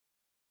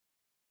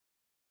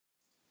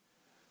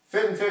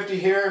Fit in 50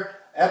 here,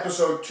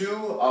 episode 2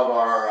 of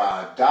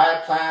our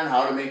diet plan,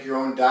 how to make your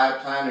own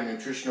diet plan and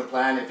nutritional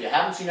plan. If you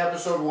haven't seen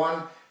episode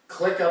 1,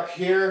 click up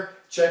here,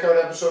 check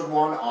out episode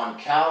 1 on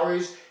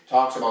calories. It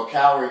talks about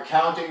calorie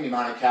counting, the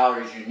amount of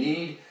calories you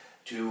need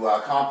to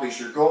accomplish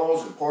your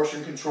goals and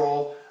portion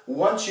control.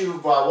 Once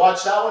you've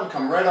watched that one,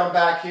 come right on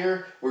back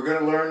here. We're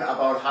going to learn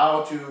about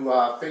how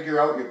to figure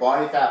out your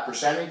body fat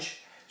percentage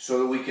so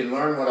that we can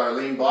learn what our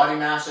lean body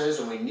mass is,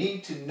 and we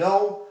need to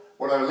know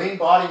what our lean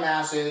body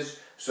mass is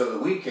so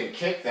that we can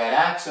kick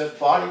that excess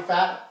body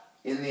fat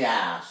in the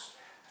ass.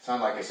 It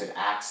sounded like I said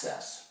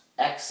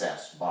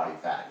excess body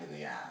fat in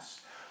the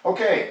ass.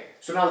 Okay,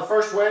 so now the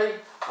first way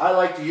I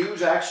like to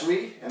use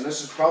actually, and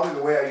this is probably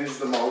the way I use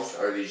the most,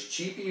 are these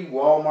cheapy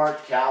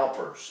Walmart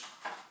calipers.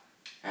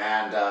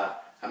 And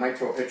I might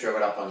throw a picture of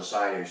it up on the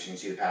side here so you can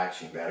see the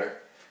packaging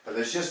better. But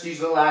there's just these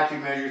little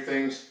AccuMeasure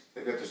things.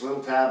 They've got this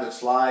little tab that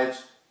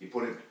slides. You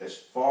put it as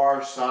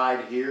far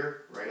side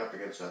here, right up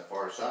against that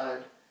far side,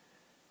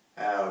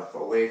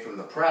 away from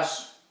the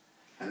press.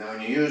 And then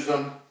when you use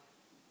them,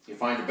 you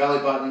find your belly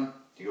button.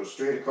 You go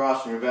straight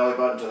across from your belly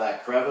button to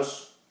that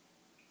crevice.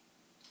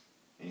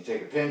 And you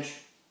take a pinch,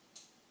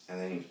 and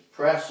then you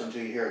press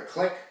until you hear a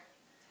click.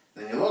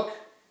 Then you look,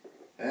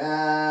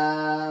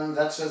 and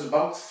that says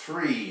about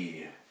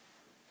 3.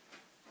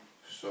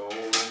 So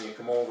then you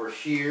come over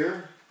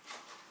here,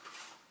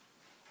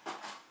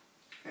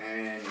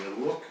 and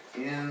you look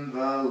in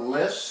the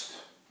list,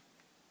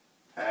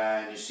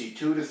 and you see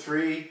 2 to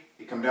 3.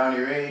 You come down to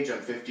your age, I'm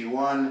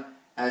 51,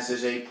 and it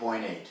says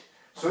 8.8.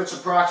 So it's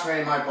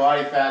approximating my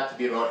body fat to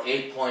be about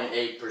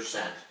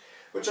 8.8%,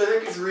 which I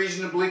think is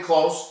reasonably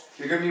close.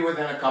 You're going to be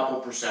within a couple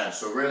percent,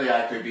 so really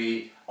I could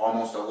be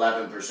almost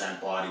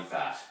 11% body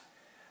fat.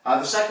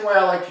 The second way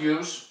I like to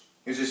use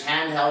is this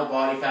handheld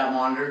body fat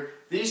monitor.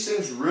 These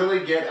things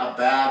really get a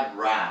bad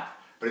rap,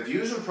 but if you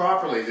use them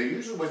properly, they're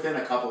usually within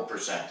a couple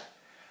percent.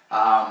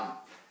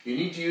 You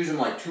need to use them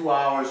like 2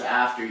 hours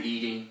after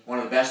eating. One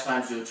of the best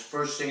times to do it is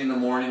first thing in the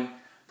morning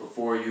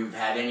before you've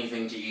had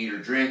anything to eat or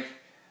drink.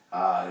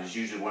 Is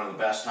usually one of the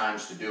best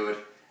times to do it.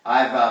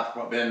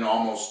 I've been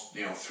almost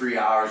 3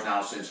 hours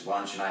now since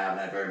lunch, and I haven't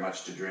had very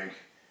much to drink.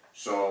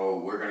 So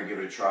we're going to give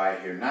it a try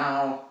here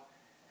now.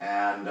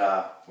 And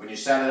when you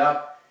set it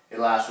up,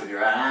 it'll ask whether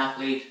you're an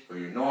athlete or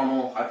you're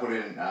normal. I put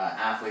in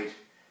athlete.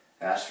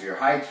 It asks for your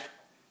height.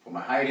 Put my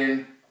height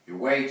in, your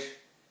weight,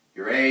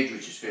 your age,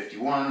 which is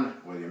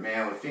 51, whether you're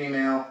male or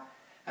female.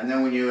 And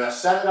then when you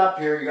set it up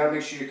here, you got to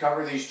make sure you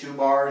cover these 2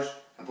 bars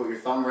and put your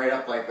thumb right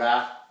up like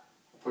that.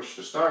 Push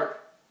the start.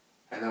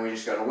 And then we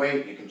just got to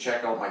wait. You can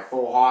check out my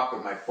faux hawk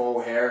with my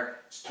faux hair.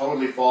 It's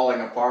totally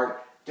falling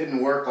apart.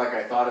 Didn't work like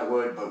I thought it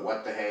would, but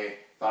what the hey,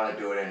 thought I'd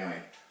do it anyway.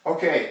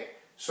 Okay,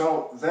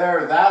 so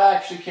there, that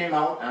actually came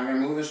out. I'm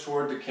going to move this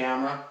toward the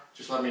camera.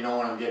 Just let me know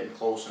when I'm getting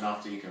close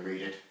enough that you can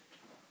read it.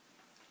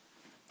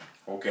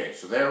 Okay,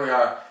 so there we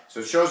are.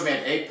 So it shows me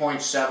at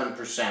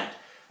 8.7%,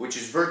 which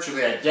is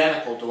virtually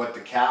identical to what the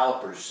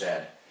calipers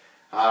said.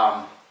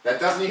 That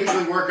doesn't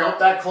usually work out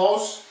that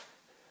close.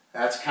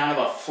 That's kind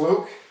of a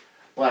fluke.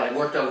 But it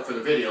worked out for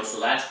the video, so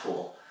that's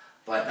cool.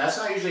 But that's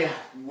not usually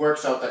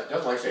works out that,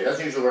 like I say, it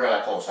doesn't usually work out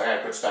that close. I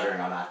gotta quit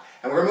stuttering on that.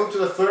 And we're gonna move to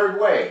the third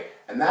way,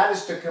 and that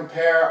is to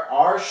compare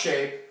our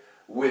shape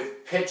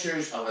with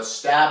pictures of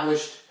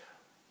established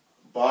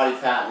body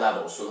fat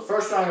levels. So the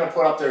first one I'm gonna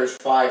put up there is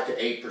 5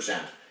 to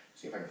 8%.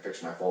 See if I can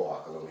fix my faux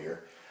hawk a little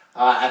here.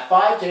 At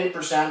 5 to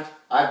 8%,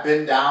 I've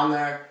been down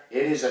there.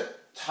 It is a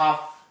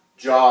tough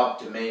job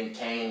to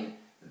maintain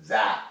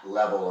that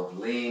level of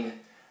lean.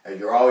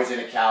 You're always in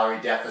a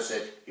calorie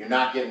deficit. You're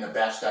not getting the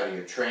best out of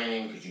your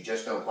training because you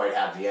just don't quite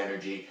have the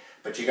energy.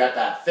 But you got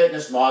that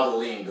fitness model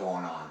lean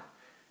going on.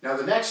 Now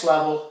the next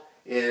level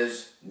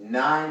is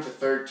 9 to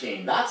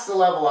 13. That's the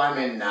level I'm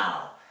in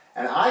now.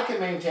 And I can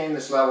maintain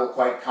this level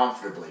quite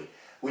comfortably.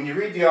 When you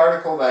read the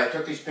article that I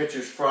took these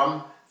pictures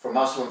from, for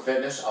Muscle and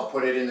Fitness, I'll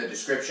put it in the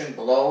description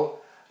below.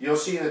 You'll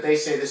see that they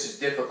say this is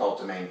difficult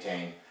to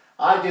maintain.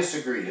 I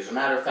disagree. As a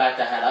matter of fact,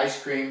 I had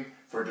ice cream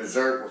for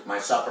dessert with my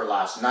supper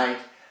last night.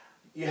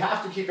 You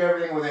have to keep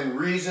everything within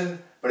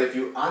reason, but if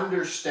you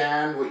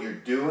understand what you're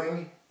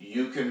doing,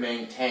 you can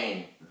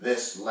maintain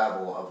this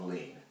level of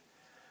lean.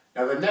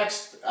 Now the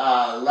next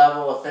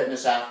level of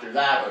fitness after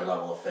that, or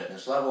level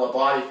of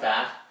body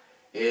fat,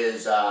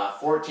 is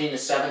 14 to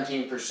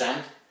 17%.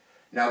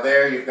 Now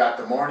there you've got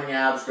the morning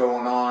abs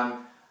going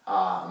on.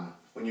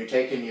 When you're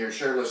taking your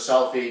shirtless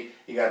selfie,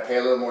 you got to pay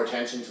a little more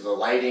attention to the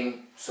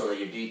lighting so that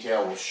your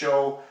detail will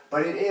show.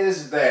 But it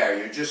is there.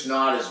 You're just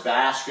not as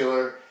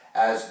vascular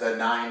as the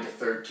 9 to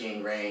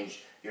 13 range.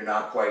 You're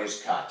not quite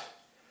as cut.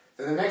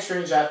 Then the next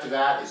range after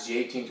that is the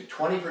 18 to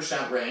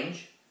 20%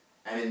 range.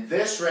 And in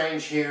this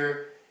range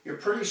here, you're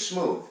pretty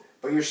smooth,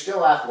 but you're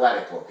still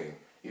athletic looking.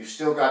 You've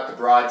still got the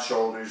broad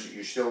shoulders.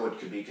 You still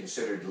could be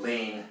considered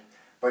lean,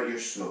 but you're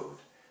smooth.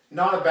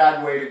 Not a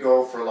bad way to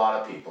go for a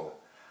lot of people.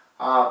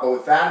 But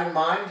with that in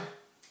mind,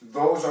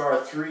 those are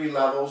our 3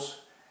 levels.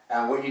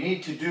 And what you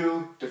need to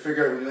do to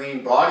figure out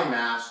lean body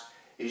mass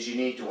is you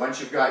need to, once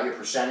you've got your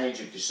percentage,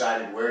 you've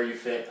decided where you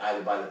fit,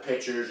 either by the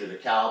pictures or the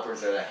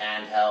calipers or the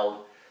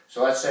handheld.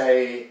 So let's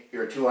say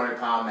you're a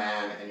 200-pound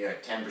man and you're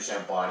at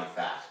 10% body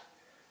fat.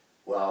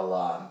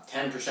 Well,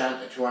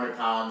 10% of 200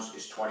 pounds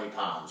is 20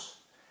 pounds.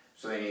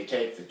 So then you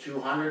take the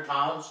 200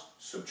 pounds,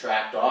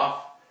 subtract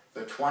off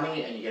the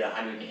 20, and you get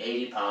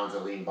 180 pounds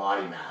of lean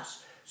body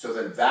mass. So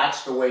then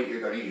that's the weight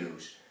you're going to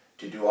use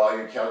to do all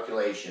your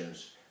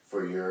calculations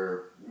for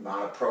your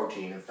amount of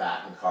protein and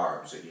fat and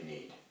carbs that you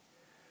need.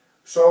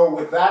 So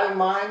with that in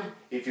mind,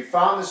 if you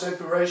found this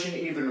information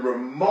even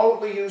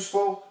remotely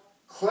useful,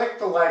 click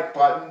the like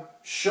button,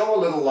 show a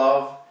little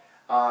love,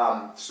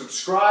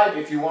 subscribe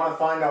if you want to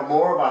find out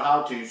more about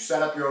how to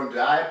set up your own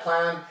diet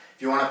plan,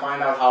 if you want to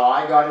find out how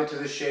I got into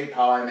this shape,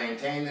 how I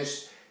maintain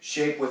this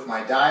shape with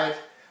my diet,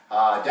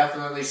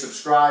 definitely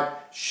subscribe.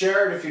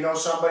 Share it if you know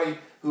somebody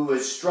who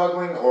is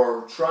struggling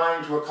or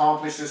trying to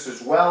accomplish this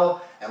as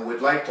well and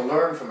would like to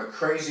learn from a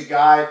crazy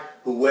guy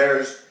who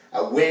wears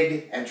a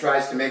wig and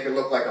tries to make it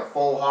look like a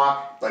faux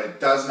hawk, but it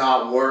does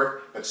not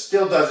work, but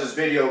still does his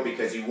video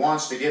because he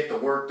wants to get the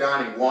work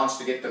done, he wants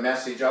to get the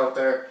message out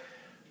there.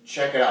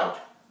 Check it out.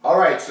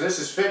 Alright, so this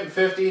is Fit and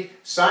 50,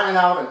 signing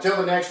out. Until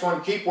the next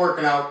one, keep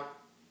working out,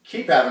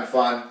 keep having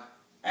fun,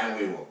 and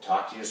we will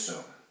talk to you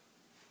soon.